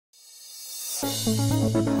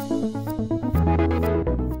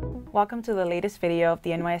Welcome to the latest video of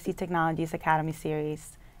the NYSE Technologies Academy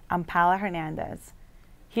series. I'm Paula Hernandez.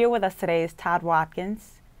 Here with us today is Todd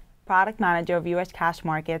Watkins, Product Manager of U.S. Cash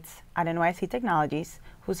Markets at NYSE Technologies,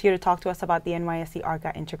 who's here to talk to us about the NYSE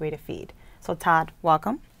Arca Integrated Feed. So Todd,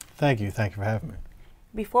 welcome. Thank you. Thank you for having me.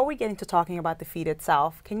 Before we get into talking about the feed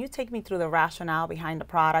itself, can you take me through the rationale behind the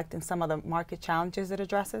product and some of the market challenges it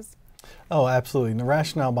addresses? Oh, absolutely. And the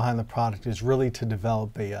rationale behind the product is really to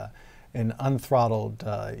develop an unthrottled,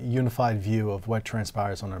 unified view of what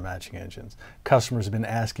transpires on our matching engines. Customers have been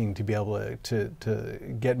asking to be able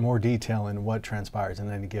to get more detail in what transpires in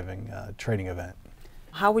any given trading event.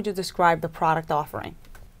 How would you describe the product offering?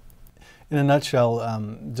 In a nutshell,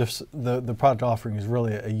 just the product offering is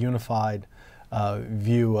really a unified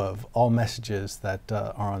view of all messages that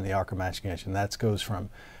are on the Arca matching engine. That goes from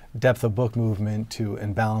depth of book movement to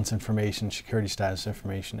imbalance information, security status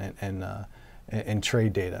information, and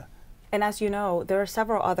trade data. And as you know, there are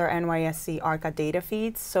several other NYSE Arca data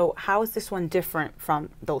feeds. So how is this one different from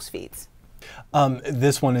those feeds?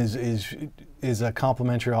 This one is a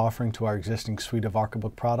complementary offering to our existing suite of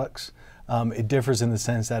ArcaBook products. It differs in the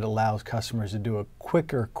sense that it allows customers to do a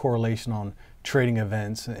quicker correlation on trading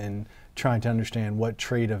events and trying to understand what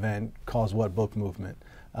trade event caused what book movement.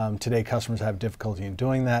 Today, customers have difficulty in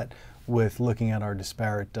doing that with looking at our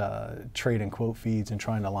disparate trade and quote feeds and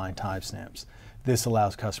trying to align timestamps. This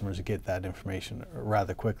allows customers to get that information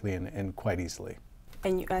rather quickly and quite easily.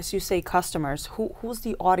 And as you say, customers, who's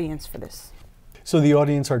the audience for this? So the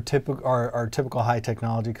audience are typical high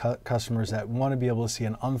technology customers that want to be able to see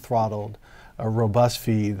an unthrottled, a robust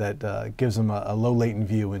feed that gives them a low latent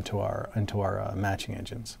view into our matching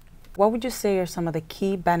engines. What would you say are some of the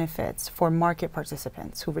key benefits for market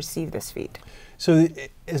participants who receive this feed? So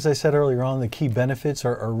as I said earlier on, the key benefits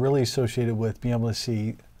are really associated with being able to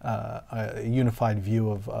see a unified view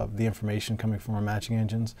of the information coming from our matching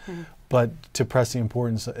engines, but to press the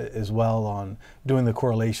importance as well on doing the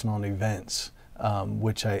correlation on events,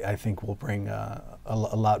 which I think will bring a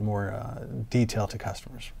lot more detail to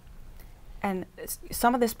customers. And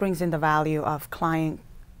some of this brings in the value of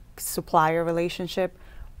client-supplier relationship.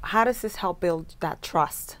 How does this help build that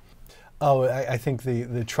trust? Oh, I think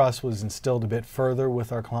the trust was instilled a bit further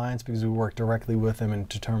with our clients because we work directly with them in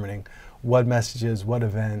determining what messages, what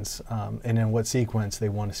events, and in what sequence they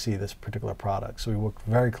want to see this particular product. So we work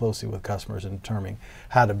very closely with customers in determining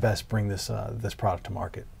how to best bring this product to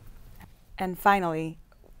market. And finally,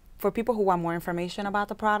 for people who want more information about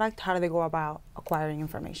the product, how do they go about acquiring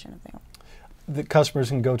information? The customers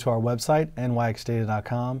can go to our website,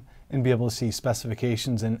 NYXData.com, and be able to see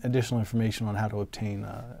specifications and additional information on how to obtain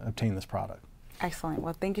this product. Excellent.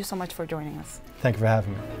 Well, thank you so much for joining us. Thank you for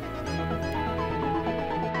having me.